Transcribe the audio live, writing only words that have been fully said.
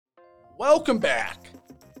welcome back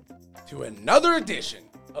to another edition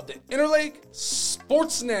of the Interlake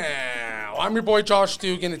Sports Now. I'm your boy Josh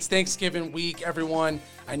Dugan. It's Thanksgiving week, everyone.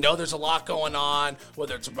 I know there's a lot going on,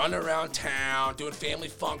 whether it's running around town, doing family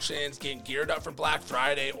functions, getting geared up for Black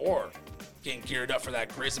Friday, or getting geared up for that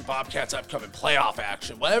Griz and Bobcats upcoming playoff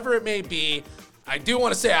action. Whatever it may be, I do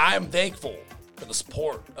want to say I am thankful for the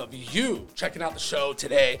support of you checking out the show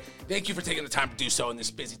today. Thank you for taking the time to do so in this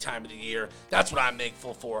busy time of the year. That's what I'm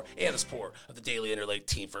thankful for, and the support of the Daily Interlake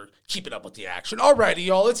team for keeping up with the action. Alrighty,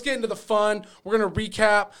 y'all, let's get into the fun. We're going to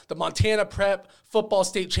recap the Montana Prep Football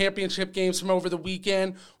State Championship games from over the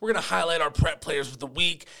weekend. We're going to highlight our prep players of the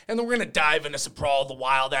week, and then we're going to dive into some Brawl of the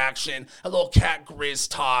Wild action, a little Cat-Griz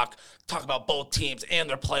talk about both teams and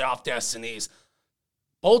their playoff destinies.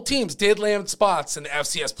 Both teams did land spots in the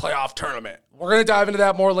FCS playoff tournament. We're going to dive into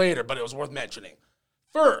that more later, but it was worth mentioning.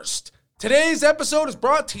 First, today's episode is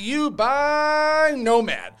brought to you by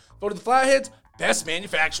Nomad. Voted the Flathead's best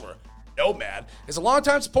manufacturer. Nomad is a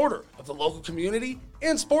longtime supporter of the local community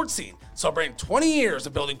and sports scene, celebrating 20 years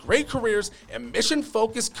of building great careers and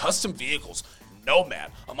mission-focused custom vehicles.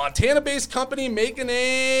 Nomad, a Montana-based company making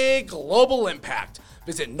a global impact.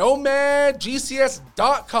 Visit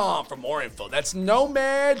nomadgcs.com for more info. That's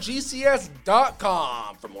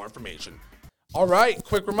nomadgcs.com for more information. All right,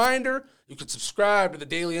 quick reminder, you can subscribe to the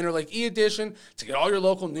Daily Interlake e-edition to get all your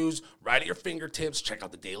local news right at your fingertips. Check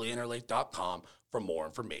out thedailyinterlake.com for more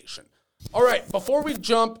information. All right, before we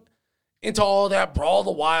jump into all that Brawl of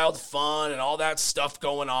the Wild fun and all that stuff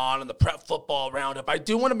going on in the prep football roundup, I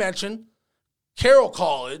do want to mention Carroll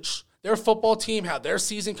College. Their football team had their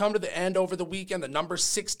season come to the end over the weekend. The number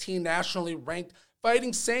 16 nationally ranked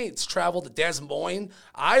Fighting Saints traveled to Des Moines,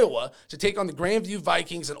 Iowa, to take on the Grandview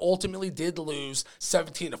Vikings and ultimately did lose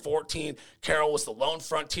 17-14. Carroll was the lone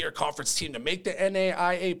Frontier Conference team to make the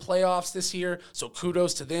NAIA playoffs this year, so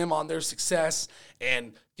kudos to them on their success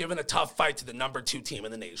and giving a tough fight to the number 2 team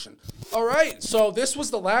in the nation. All right, so this was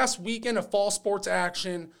the last weekend of fall sports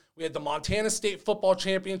action. We had the Montana State Football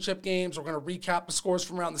Championship games. We're going to recap the scores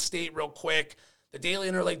from around the state real quick. The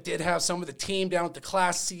Daily Interlake did have some of the team down at the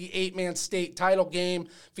Class C 8-man state title game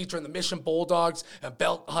featuring the Mission Bulldogs and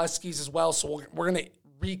Belt Huskies as well. So we're going to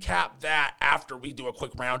recap that after we do a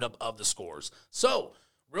quick roundup of the scores. So,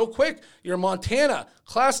 real quick, your Montana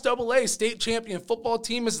Class AA state champion football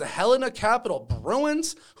team is the Helena Capital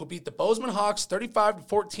Bruins, who beat the Bozeman Hawks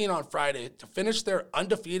 35-14 on Friday to finish their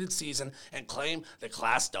undefeated season and claim the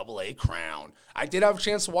Class AA crown. I did have a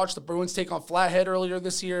chance to watch the Bruins take on Flathead earlier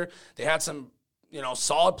this year. They had some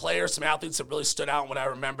solid players, some athletes that really stood out. And what I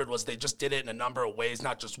remembered was they just did it in a number of ways,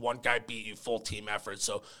 not just one guy beat you, full team effort.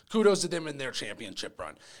 So kudos to them in their championship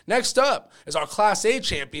run. Next up is our Class A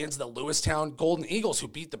champions, the Lewistown Golden Eagles, who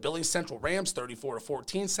beat the Billings Central Rams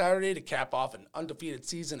 34-14 Saturday to cap off an undefeated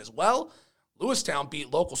season as well. Lewistown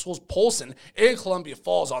beat local schools Polson and Columbia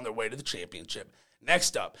Falls on their way to the championship.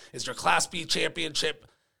 Next up is your Class B championship.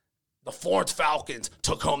 The Florence Falcons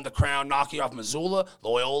took home the crown, knocking off Missoula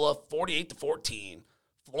Loyola 48-14.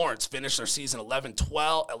 Florence finished their season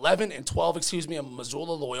 11-12, and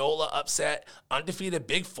Missoula Loyola upset undefeated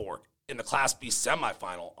Big Fork in the Class B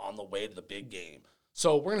semifinal on the way to the big game.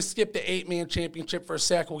 So we're going to skip the 8-man championship for a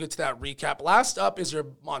sec. We'll get to that recap. Last up is your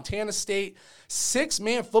Montana State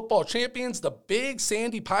 6-man football champions, the Big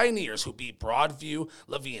Sandy Pioneers, who beat Broadview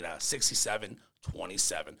Lavina 67-27.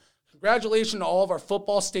 Congratulations to all of our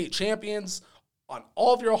football state champions on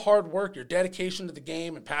all of your hard work, your dedication to the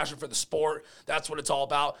game, and passion for the sport. That's what it's all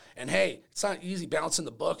about. And hey, it's not easy balancing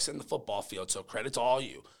the books and the football field, so credit to all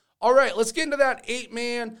you. All right, let's get into that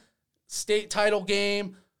 8-man state title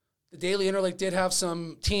game. The Daily Interlake did have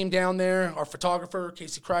some team down there. Our photographer,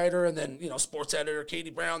 Casey Kreider, and then, sports editor, Katie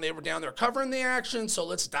Brown, they were down there covering the action, so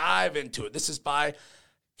let's dive into it. This is by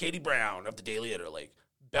Katie Brown of the Daily Interlake.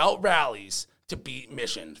 Belt rallies to beat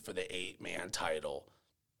Mission for the 8-man title.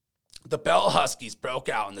 The Belt Huskies broke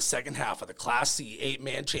out in the second half of the Class C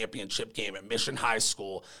 8-man championship game at Mission High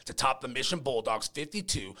School to top the Mission Bulldogs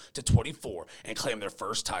 52-24 and claim their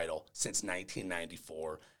first title since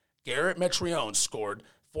 1994. Garrett Metrione scored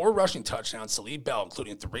 4 rushing touchdowns to lead Bell,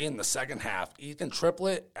 including 3 in the second half. Ethan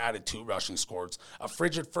Triplett added 2 rushing scores. A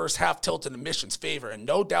frigid first half tilted in Mission's favor, and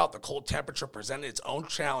no doubt the cold temperature presented its own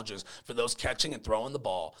challenges for those catching and throwing the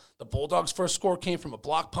ball. The Bulldogs' first score came from a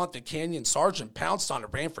block punt that Canyon Sargent pounced on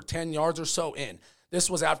and ran for 10 yards or so in. This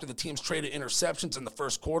was after the teams traded interceptions in the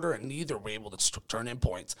first quarter, and neither were able to turn in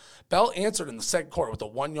points. Bell answered in the second quarter with a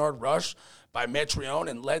 1-yard rush by Metreon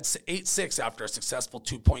and led 8-6 after a successful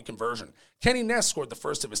 2-point conversion. Kenny Ness scored the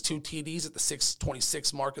first of his 2 TDs at the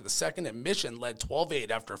 6:26 mark of the second, and Mission led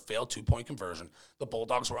 12-8 after a failed 2-point conversion. The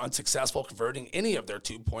Bulldogs were unsuccessful converting any of their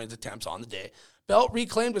 2-point attempts on the day. Belt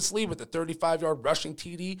reclaimed its lead with a 35-yard rushing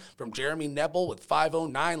TD from Jeremy Nebel with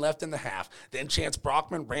 5:09 left in the half. Then Chance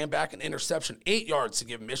Brockman ran back an interception 8 yards to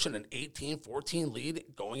give Mission an 18-14 lead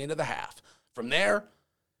going into the half. From there,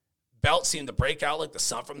 Belt seemed to break out like the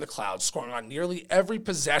sun from the clouds, scoring on nearly every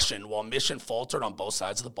possession while Mission faltered on both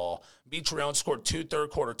sides of the ball. Metreon scored 2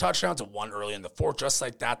 third-quarter touchdowns and 1 early in the fourth. Just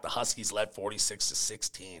like that, the Huskies led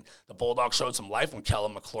 46-16. The Bulldogs showed some life when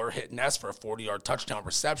Kellen McClure hit Ness for a 40-yard touchdown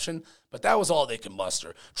reception, but that was all they could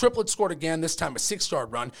muster. Triplett scored again, this time a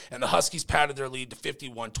 6-yard run, and the Huskies padded their lead to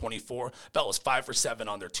 51-24. Belt was 5 for 7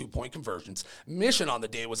 on their 2-point conversions. Mission on the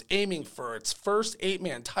day was aiming for its first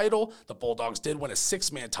 8-man title. The Bulldogs did win a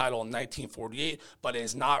 6-man title in 1948, but it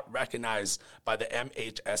is not recognized by the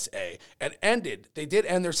MHSA. They did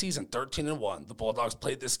end their season 13-1. The Bulldogs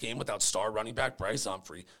played this game without star running back Bryce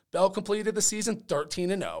Humphrey. Bell completed the season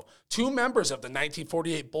 13-0. 2 members of the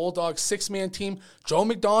 1948 Bulldogs 6-man team, Joe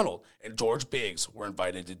McDonald and George Biggs, were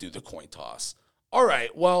invited to do the coin toss. All right,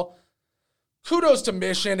 well, kudos to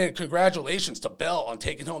Mission and congratulations to Bell on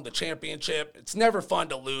taking home the championship. It's never fun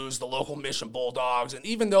to lose the local Mission Bulldogs, and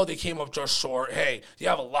even though they came up just short, hey, you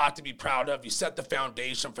have a lot to be proud of. You set the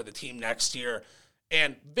foundation for the team next year,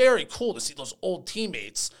 and very cool to see those old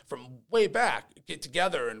teammates from way back get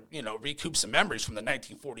together and, recoup some memories from the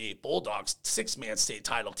 1948 Bulldogs 6-man state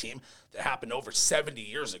title team that happened over 70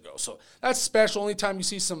 years ago. So that's special. Anytime you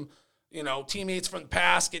see some teammates from the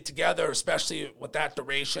past get together, especially with that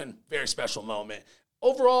duration, very special moment.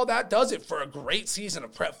 Overall, that does it for a great season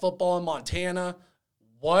of prep football in Montana.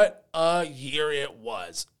 What a year it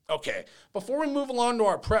was. Okay, before we move along to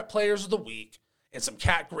our prep players of the week and some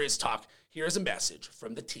Cat-Griz talk, here's a message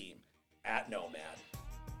from the team at Nomad.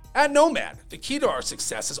 At Nomad, the key to our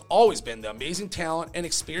success has always been the amazing talent and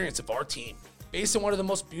experience of our team. Based in one of the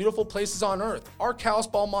most beautiful places on earth, our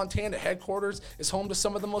Kalispell, Montana headquarters is home to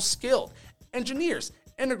some of the most skilled engineers,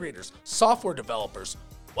 integrators, software developers,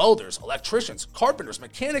 welders, electricians, carpenters,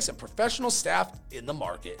 mechanics, and professional staff in the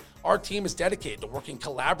market. Our team is dedicated to working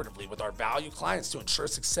collaboratively with our valued clients to ensure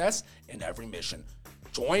success in every mission.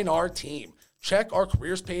 Join our team. Check our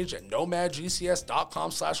careers page at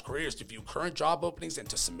nomadgcs.com/careers to view current job openings and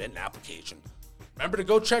to submit an application. Remember to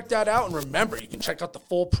go check that out, and remember, you can check out the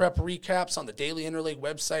full prep recaps on the Daily Interlake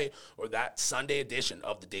website or that Sunday edition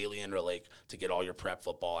of the Daily Interlake to get all your prep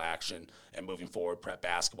football action and moving forward, prep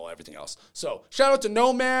basketball, everything else. So shout out to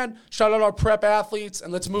Nomad, shout out our prep athletes,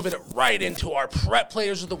 and let's move it right into our prep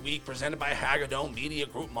players of the week presented by Hagadone Media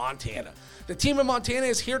Group Montana. The team in Montana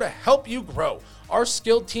is here to help you grow. Our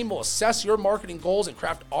skilled team will assess your marketing goals and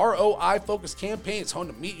craft ROI-focused campaigns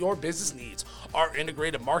honed to meet your business needs. Our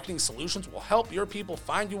integrated marketing solutions will help your people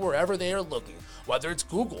find you wherever they are looking, whether it's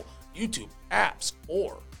Google, YouTube, apps,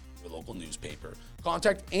 or your local newspaper.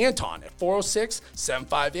 Contact Anton at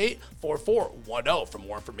 406-758-4410 for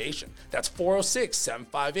more information. That's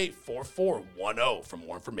 406-758-4410 for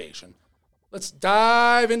more information. Let's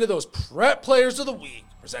dive into those prep players of the week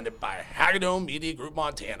presented by Hagadone Media Group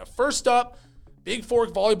Montana. First up, Big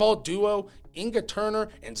Fork volleyball duo Inga Turner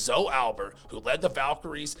and Zoe Albert, who led the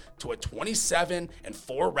Valkyries to a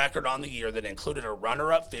 27-4 record on the year that included a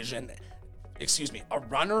runner-up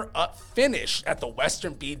finish at the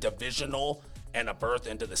Western B Divisional and a berth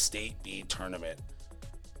into the State B tournament.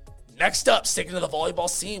 Next up, sticking to the volleyball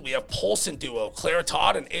scene, we have Polson duo Clara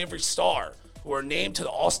Todd and Avery Starr, who are named to the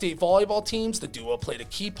All-State volleyball teams. The duo played a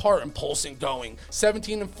key part in Polson going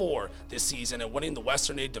 17-4 this season and winning the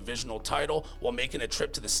Western A divisional title while making a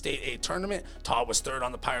trip to the State A tournament. Todd was third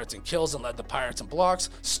on the Pirates in kills and led the Pirates in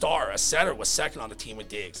blocks. Starr, a setter, was second on the team with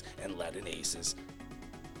digs and led in aces.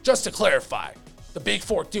 Just to clarify, the Big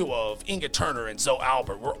Fork duo of Inga Turner and Zoe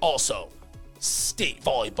Albert were also state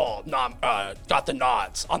volleyball, got the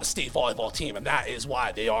nods on the state volleyball team, and that is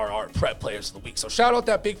why they are our prep players of the week. So shout out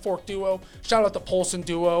that Big Fork duo, shout out the Polson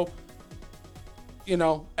duo,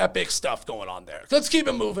 epic stuff going on there. Let's keep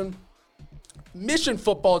it moving. Mission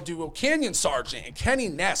football duo Canyon Sargent and Kenny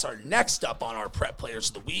Ness are next up on our prep players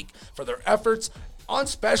of the week for their efforts on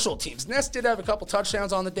special teams. Ness did have a couple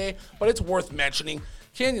touchdowns on the day, but it's worth mentioning.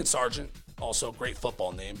 Canyon Sargent, also great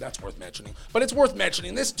football name, that's worth mentioning. But it's worth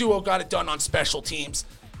mentioning, this duo got it done on special teams.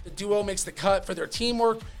 The duo makes the cut for their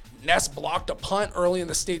teamwork. Ness blocked a punt early in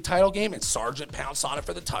the state title game, and Sargent pounced on it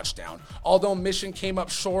for the touchdown. Although Mission came up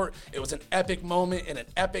short, it was an epic moment in an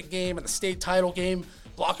epic game in the state title game.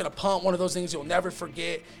 Blocking a punt, one of those things you'll never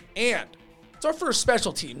forget. And It's our first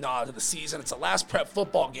special team nod of the season. It's the last prep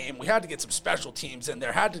football game. We had to get some special teams in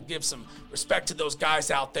there. Had to give some respect to those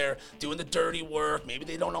guys out there doing the dirty work. Maybe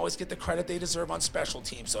they don't always get the credit they deserve on special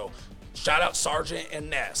teams. So shout out Sargent and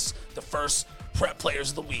Ness, the first prep players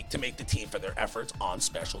of the week to make the team for their efforts on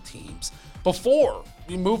special teams. Before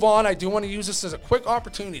we move on, I do want to use this as a quick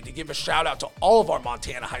opportunity to give a shout out to all of our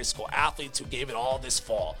Montana high school athletes who gave it all this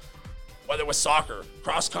fall. Whether it was soccer,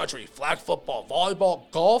 cross country, flag football, volleyball,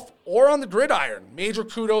 golf, or on the gridiron, major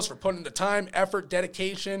kudos for putting the time, effort,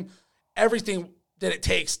 dedication, everything that it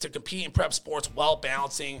takes to compete in prep sports while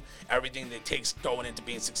balancing everything that it takes going into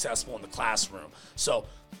being successful in the classroom. So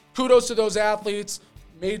kudos to those athletes.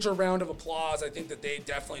 Major round of applause. I think that they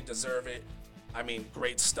definitely deserve it. I mean,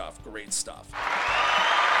 great stuff, great stuff.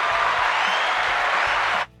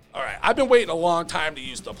 All right, I've been waiting a long time to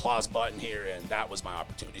use the applause button here, and that was my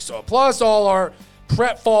opportunity. So applause to all our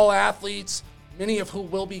prep fall athletes, many of who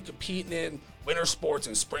will be competing in winter sports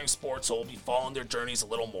and spring sports, so we'll be following their journeys a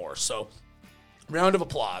little more. So round of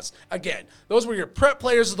applause. Again, those were your prep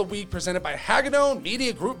players of the week presented by Hagedorn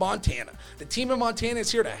Media Group Montana. The team in Montana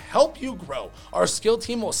is here to help you grow. Our skilled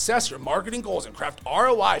team will assess your marketing goals and craft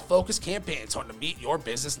ROI-focused campaigns on to meet your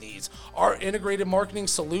business needs. Our integrated marketing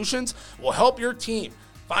solutions will help your team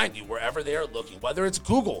find you wherever they are looking, whether it's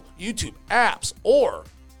Google, YouTube, apps, or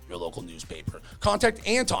your local newspaper. Contact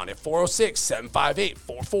Anton at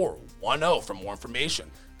 406-758-4410 for more information.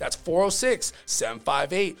 That's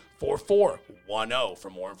 406-758-4410 for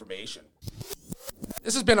more information.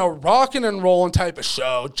 This has been a rockin' and rollin' type of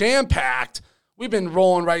show, jam-packed. We've been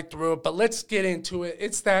rolling right through it, but let's get into it.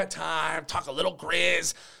 It's that time. Talk a little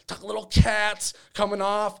Griz, talk a little Cats, coming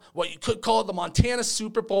off what you could call the Montana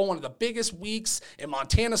Super Bowl, one of the biggest weeks in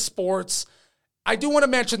Montana sports. I do want to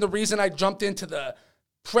mention the reason I jumped into the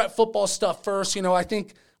prep football stuff first. You know, I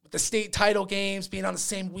think with the state title games being on the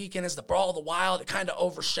same weekend as the Brawl of the Wild, it kind of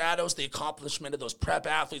overshadows the accomplishment of those prep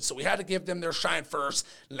athletes. So we had to give them their shine first.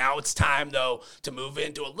 Now it's time, though, to move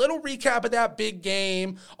into a little recap of that big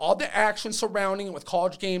game, all the action surrounding it with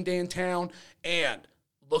College Game Day in town, and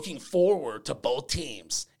looking forward to both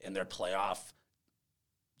teams in their playoff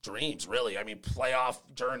dreams, really. I mean, playoff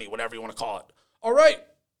journey, whatever you want to call it. All right,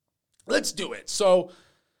 let's do it. So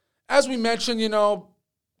as we mentioned, you know,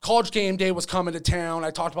 College Game Day was coming to town. I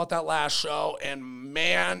talked about that last show, and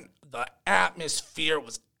man, the atmosphere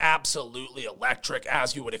was absolutely electric,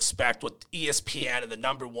 as you would expect with ESPN and the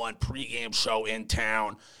number one pregame show in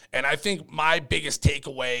town. And I think my biggest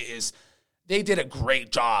takeaway is they did a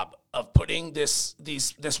great job of putting this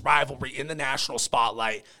rivalry in the national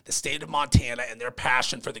spotlight, the state of Montana and their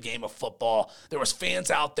passion for the game of football. There was fans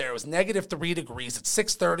out there. It was -3 degrees at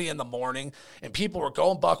 6:30 in the morning, and people were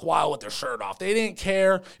going buck wild with their shirt off. They didn't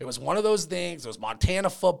care. It was one of those things. It was Montana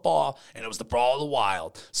football, and it was the Brawl of the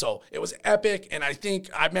Wild. So it was epic, and I think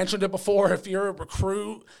I mentioned it before. If you're a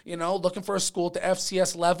recruit, you know, looking for a school at the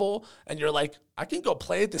FCS level, and you're like, I can go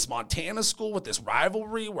play at this Montana school with this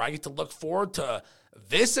rivalry where I get to look forward to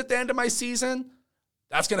this at the end of my season,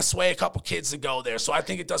 that's going to sway a couple kids to go there. So I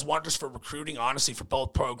think it does wonders for recruiting, honestly, for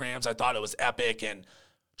both programs. I thought it was epic and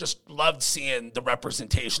just loved seeing the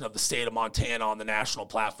representation of the state of Montana on the national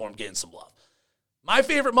platform getting some love. My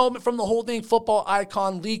favorite moment from the whole thing, football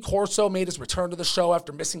icon Lee Corso made his return to the show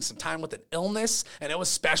after missing some time with an illness, and it was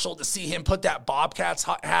special to see him put that Bobcats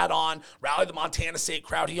hat on, rally the Montana State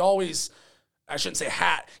crowd. He always... I shouldn't say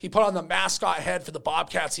hat. He put on the mascot head for the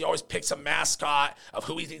Bobcats. He always picks a mascot of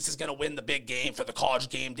who he thinks is going to win the big game for the College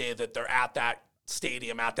Game Day that they're at that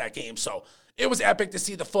stadium, at that game. So it was epic to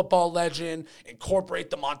see the football legend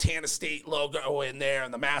incorporate the Montana State logo in there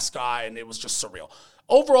and the mascot, and it was just surreal.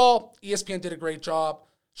 Overall, ESPN did a great job.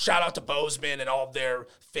 Shout out to Bozeman and all of their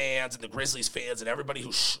fans and the Grizzlies fans and everybody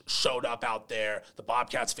who showed up out there. The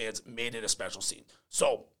Bobcats fans made it a special scene.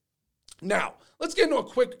 So now, let's get into a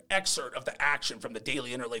quick excerpt of the action from the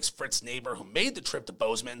Daily Interlake's Fritz Neighbor, who made the trip to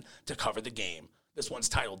Bozeman to cover the game. This one's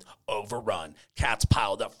titled Overrun. Cats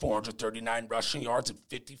piled up 439 rushing yards and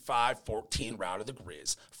 55-14 rout of the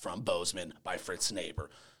Griz from Bozeman by Fritz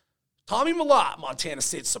Neighbor. Tommy Mellott, Montana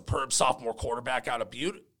State's superb sophomore quarterback out of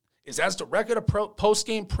Butte, is as direct at a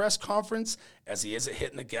post-game press conference as he is at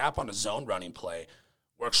hitting the gap on a zone running play.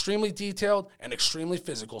 We're extremely detailed and extremely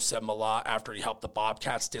physical, said Mellott after he helped the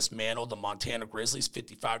Bobcats dismantle the Montana Grizzlies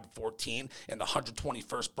 55-14 in the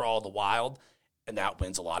 121st Brawl of the Wild, and that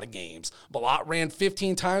wins a lot of games. Mellott ran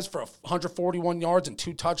 15 times for 141 yards and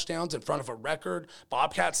 2 touchdowns in front of a record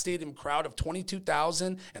Bobcat Stadium crowd of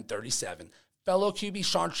 22,037. Fellow QB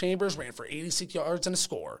Sean Chambers ran for 86 yards and a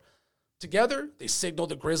score. Together, they signaled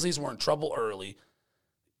the Grizzlies were in trouble early.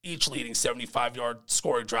 each leading 75-yard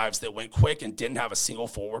scoring drives that went quick and didn't have a single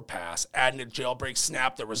forward pass. Adding a jailbreak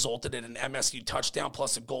snap that resulted in an MSU touchdown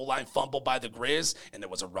plus a goal line fumble by the Griz, and there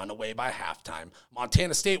was a runaway by halftime.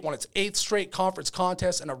 Montana State won its 8th straight conference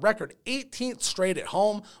contest and a record 18th straight at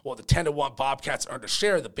home, while the 10-1 Bobcats earned a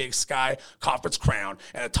share of the Big Sky Conference crown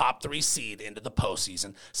and a top 3 seed into the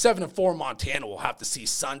postseason. 7-4 Montana will have to see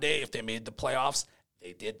Sunday if they made the playoffs.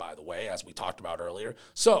 They did, by the way, as we talked about earlier.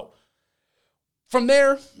 So, from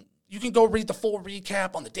there, you can go read the full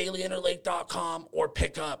recap on thedailyinterlake.com or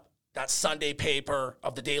pick up that Sunday paper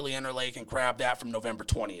of the Daily Interlake and grab that from November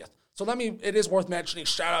 20th. So it is worth mentioning,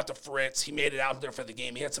 shout out to Fritz. He made it out there for the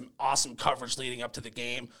game. He had some awesome coverage leading up to the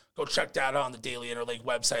game. Go check that out on the Daily Interlake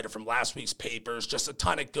website or from last week's papers. Just a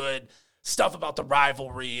ton of good stuff about the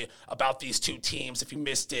rivalry, about these two teams. If you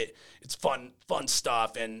missed it, it's fun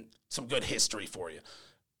stuff and some good history for you.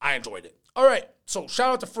 I enjoyed it. All right, so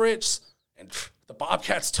shout out to Fritz. And the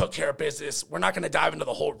Bobcats took care of business. We're not going to dive into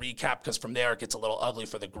the whole recap because from there it gets a little ugly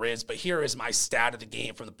for the Griz. But here is my stat of the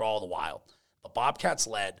game from the Brawl of the Wild. The Bobcats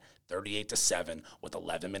led 38-7 with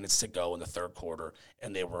 11 minutes to go in the third quarter,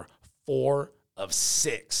 and they were 4 of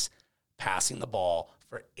 6 passing the ball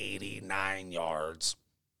for 89 yards.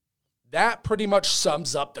 That pretty much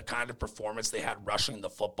sums up the kind of performance they had rushing the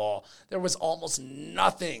football. There was almost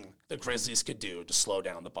nothing the Grizzlies could do to slow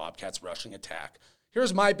down the Bobcats' rushing attack.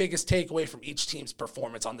 Here's my biggest takeaway from each team's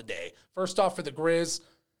performance on the day. First off, for the Griz,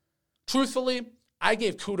 truthfully, I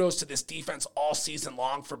gave kudos to this defense all season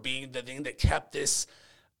long for being the thing that kept this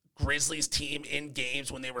Grizzlies team in games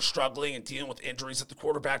when they were struggling and dealing with injuries at the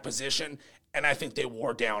quarterback position, and I think they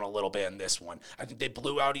wore down a little bit in this one. I think they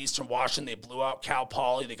blew out Eastern Washington. They blew out Cal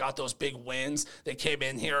Poly. They got those big wins. They came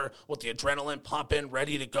in here with the adrenaline pumping,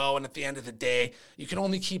 ready to go, and at the end of the day, you can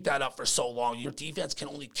only keep that up for so long. Your defense can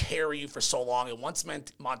only carry you for so long, and once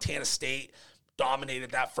Montana State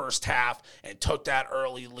dominated that first half and took that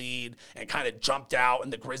early lead and kind of jumped out,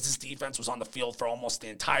 and the Grizzlies defense was on the field for almost the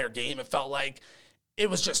entire game, it felt like it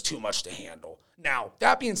was just too much to handle. Now,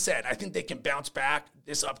 that being said, I think they can bounce back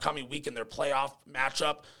this upcoming week in their playoff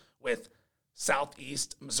matchup with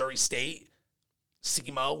Southeast Missouri State,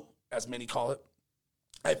 SEMO, as many call it.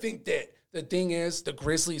 I think that the thing is the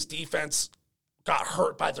Grizzlies defense got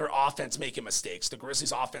hurt by their offense making mistakes. The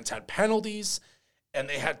Grizzlies offense had penalties and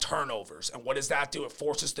they had turnovers. And what does that do? It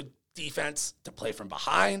forces the defense to play from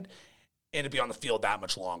behind and to be on the field that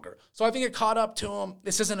much longer. So I think it caught up to them.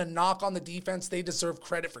 This isn't a knock on the defense. They deserve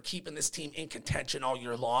credit for keeping this team in contention all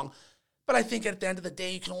year long. But I think at the end of the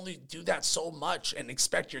day, you can only do that so much and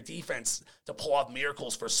expect your defense to pull off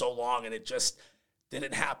miracles for so long, and it just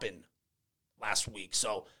didn't happen last week.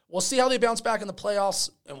 So we'll see how they bounce back in the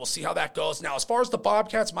playoffs, and we'll see how that goes. Now, as far as the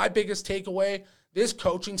Bobcats, my biggest takeaway, this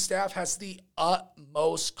coaching staff has the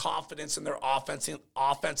utmost confidence in their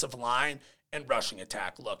offensive line and rushing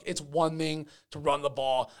attack. Look, it's one thing to run the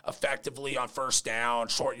ball effectively on first down,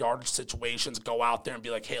 short yardage situations, go out there and be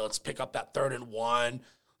like, hey, let's pick up that 3rd and 1,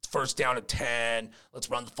 first down and 10, let's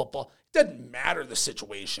run the football. It doesn't matter the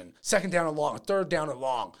situation. 2nd down and long, 3rd down and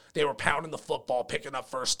long. They were pounding the football, picking up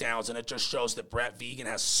first downs, and it just shows that Brett Vegan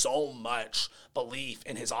has so much belief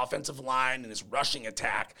in his offensive line and his rushing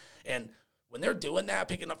attack. And when they're doing that,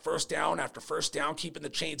 picking up first down after first down, keeping the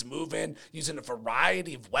chains moving, using a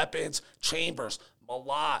variety of weapons, Chambers,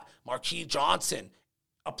 Malott, Marquis Johnson,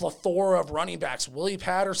 a plethora of running backs, Willie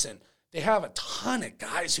Patterson. They have a ton of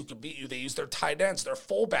guys who can beat you. They use their tight ends, their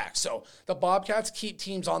fullbacks. So the Bobcats keep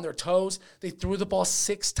teams on their toes. They threw the ball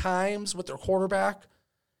 6 times with their quarterback,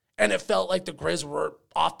 and it felt like the Grizz were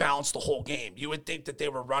off balance the whole game. You would think that they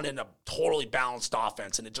were running a totally balanced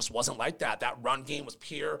offense, and it just wasn't like that. That run game was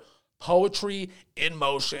pure poetry in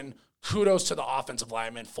motion. Kudos to the offensive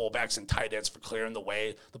linemen, fullbacks, and tight ends for clearing the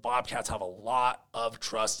way. The Bobcats have a lot of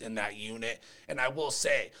trust in that unit. And I will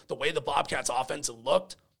say, the way the Bobcats offense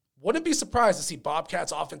looked, wouldn't be surprised to see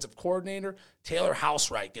Bobcats offensive coordinator Taylor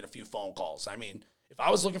Housewright get a few phone calls. I mean, if I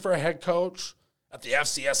was looking for a head coach at the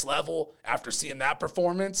FCS level after seeing that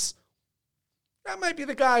performance, that might be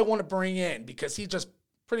the guy I want to bring in, because he just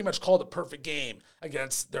pretty much called a perfect game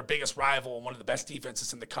against their biggest rival and one of the best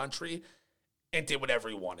defenses in the country and did whatever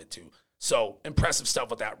he wanted to. So impressive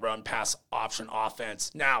stuff with that run pass option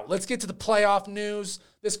offense. Now, let's get to the playoff news.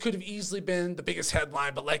 This could have easily been the biggest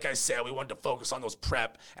headline, but like I said, we wanted to focus on those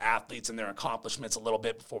prep athletes and their accomplishments a little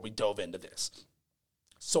bit before we dove into this.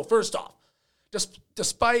 So first off,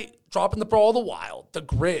 despite dropping the Brawl of the Wild, the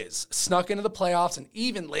Grizz snuck into the playoffs and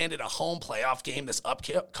even landed a home playoff game this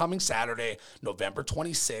upcoming Saturday, November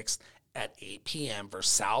 26th, at 8 p.m.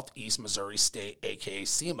 versus Southeast Missouri State, a.k.a.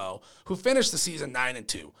 SEMO, who finished the season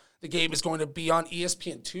 9-2. The game is going to be on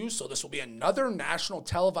ESPN2, so this will be another national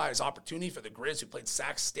televised opportunity for the Grizz, who played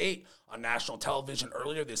Sac State on national television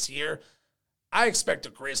earlier this year. I expect the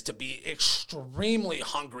Grizz to be extremely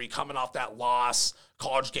hungry coming off that loss,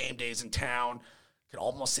 college game days in town. Could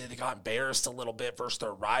almost say they got embarrassed a little bit versus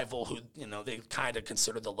their rival, who, they kind of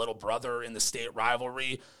consider the little brother in the state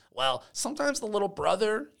rivalry. Well, sometimes the little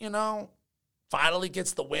brother, finally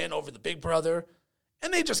gets the win over the big brother,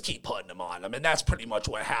 and they just keep putting them on them. And that's pretty much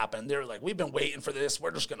what happened. They're like, we've been waiting for this.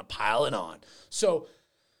 We're just going to pile it on. So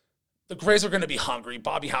the Grizz are going to be hungry.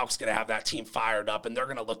 Bobby Hauck's going to have that team fired up, and they're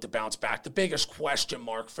going to look to bounce back. The biggest question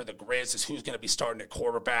mark for the Grizz is who's going to be starting at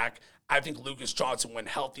quarterback. I think Lucas Johnson, when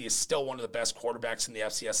healthy, is still one of the best quarterbacks in the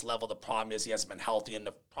FCS level. The problem is he hasn't been healthy in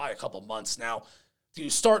probably a couple months now. Do you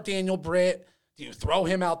start Daniel Britt? Do you throw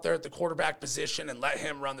him out there at the quarterback position and let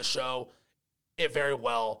him run the show? It very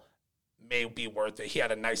well may be worth it. He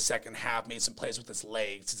had a nice second half, made some plays with his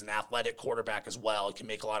legs. He's an athletic quarterback as well. He can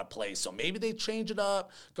make a lot of plays. So maybe they change it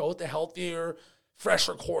up, go with the healthier,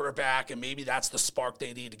 fresher quarterback, and maybe that's the spark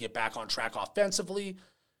they need to get back on track offensively.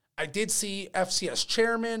 I did see FCS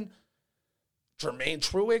chairman Jermaine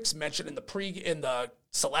Truex mentioned in the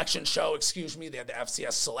selection show, they had the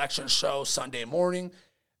FCS selection show Sunday morning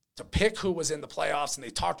to pick who was in the playoffs, and they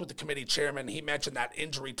talked with the committee chairman. He mentioned that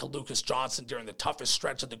injury to Lucas Johnson during the toughest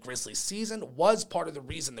stretch of the Grizzlies season was part of the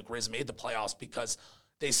reason the Grizz made the playoffs, because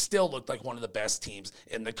they still looked like one of the best teams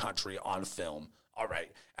in the country on film. All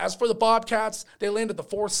right. As for the Bobcats, they landed the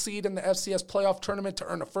 4th seed in the FCS playoff tournament to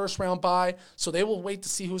earn a first-round bye, so they will wait to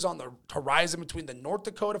see who's on the horizon between the North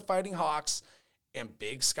Dakota Fighting Hawks and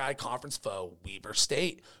Big Sky Conference foe Weber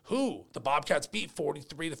State, who the Bobcats beat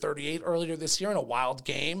 43-38 earlier this year in a wild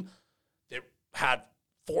game. They had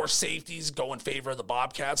 4 safeties go in favor of the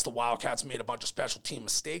Bobcats. The Wildcats made a bunch of special team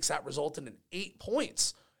mistakes. That resulted in 8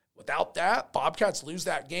 points. Without that, Bobcats lose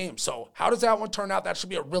that game. So how does that one turn out? That should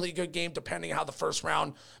be a really good game, depending on how the first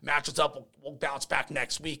round matches up. We'll bounce back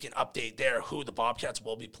next week and update there who the Bobcats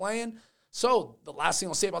will be playing. So the last thing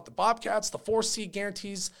I'll say about the Bobcats, the 4th seed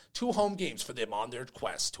guarantees 2 home games for them on their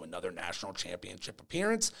quest to another national championship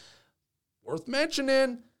appearance. Worth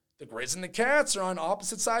mentioning, the Grizz and the Cats are on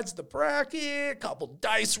opposite sides of the bracket. A couple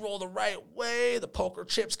dice roll the right way. The poker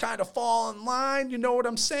chips kind of fall in line. You know what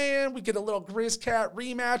I'm saying? We get a little Grizz-Cat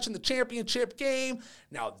rematch in the championship game.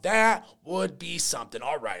 Now that would be something.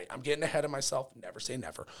 All right, I'm getting ahead of myself. Never say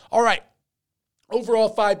never. All right. Overall,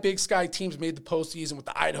 5 Big Sky teams made the postseason, with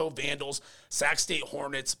the Idaho Vandals, Sac State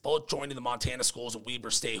Hornets, both joining the Montana schools, and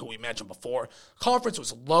Weber State, who we mentioned before. Conference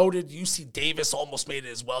was loaded. UC Davis almost made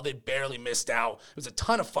it as well. They barely missed out. It was a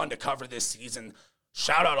ton of fun to cover this season.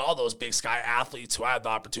 Shout out to all those Big Sky athletes who I had the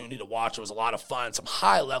opportunity to watch. It was a lot of fun. Some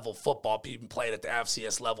high-level football being played at the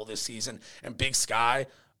FCS level this season, and Big Sky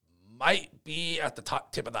might be at the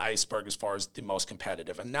tip of the iceberg as far as the most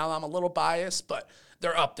competitive. And now I'm a little biased, but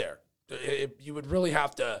they're up there. You would really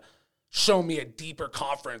have to show me a deeper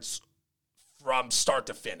conference from start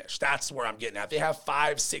to finish. That's where I'm getting at. They have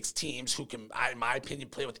 5-6 teams who can, in my opinion,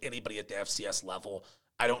 play with anybody at the FCS level.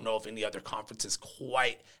 I don't know if any other conferences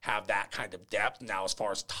quite have that kind of depth. Now, as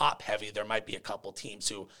far as top heavy, there might be a couple teams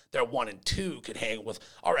who they're 1 and 2 could hang with.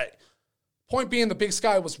 All right. Point being, the Big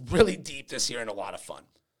Sky was really deep this year and a lot of fun.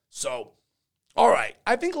 So, all right,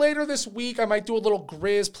 I think later this week I might do a little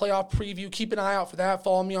Grizz playoff preview. Keep an eye out for that.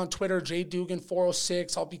 Follow me on Twitter,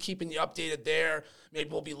 jdugan406. I'll be keeping you updated there. Maybe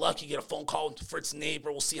we'll be lucky to get a phone call with Fritz Neighbor.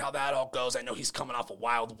 We'll see how that all goes. I know he's coming off a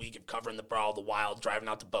wild week of covering the Brawl of the Wild, driving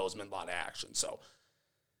out to Bozeman, a lot of action. So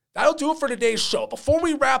that'll do it for today's show. Before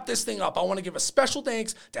we wrap this thing up, I want to give a special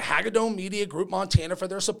thanks to Hagedorn Media Group Montana for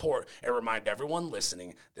their support, and remind everyone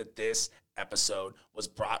listening that this episode was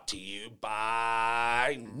brought to you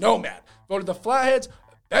by Nomad. Voted the Flathead's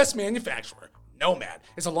best manufacturer. Nomad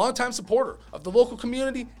is a longtime supporter of the local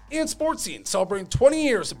community and sports scene, celebrating 20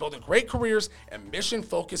 years of building great careers and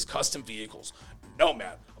mission-focused custom vehicles.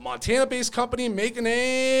 Nomad, a Montana-based company making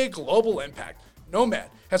a global impact. Nomad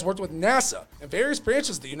has worked with NASA and various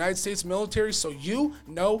branches of the United States military, so you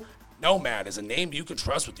know Nomad is a name you can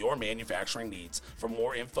trust with your manufacturing needs. For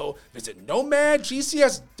more info, visit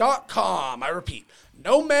nomadgcs.com. I repeat,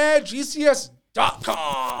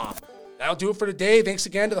 nomadgcs.com. That'll do it for today. Thanks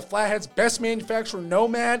again to the Flathead's best manufacturer,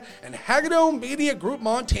 Nomad, and Hagedorn Media Group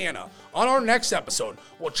Montana. On our next episode,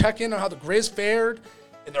 we'll check in on how the Grizz fared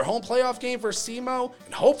in their home playoff game versus SEMO,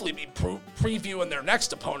 and hopefully be previewing their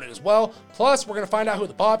next opponent as well. Plus, we're going to find out who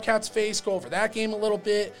the Bobcats face, go over that game a little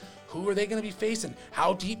bit. Who are they going to be facing?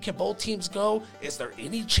 How deep can both teams go? Is there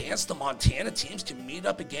any chance the Montana teams can meet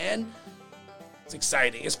up again? It's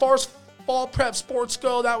exciting. As far as fall prep sports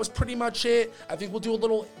go, that was pretty much it. I think we'll do a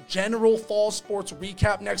little general fall sports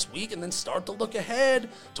recap next week and then start to look ahead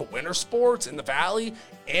to winter sports in the Valley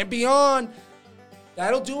and beyond.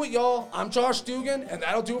 That'll do it, y'all. I'm Josh Dugan, and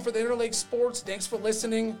that'll do it for the Interlake Sports. Thanks for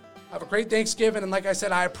listening. Have a great Thanksgiving, and like I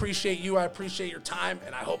said, I appreciate you. I appreciate your time,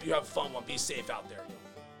 and I hope you have a fun one. Be safe out there.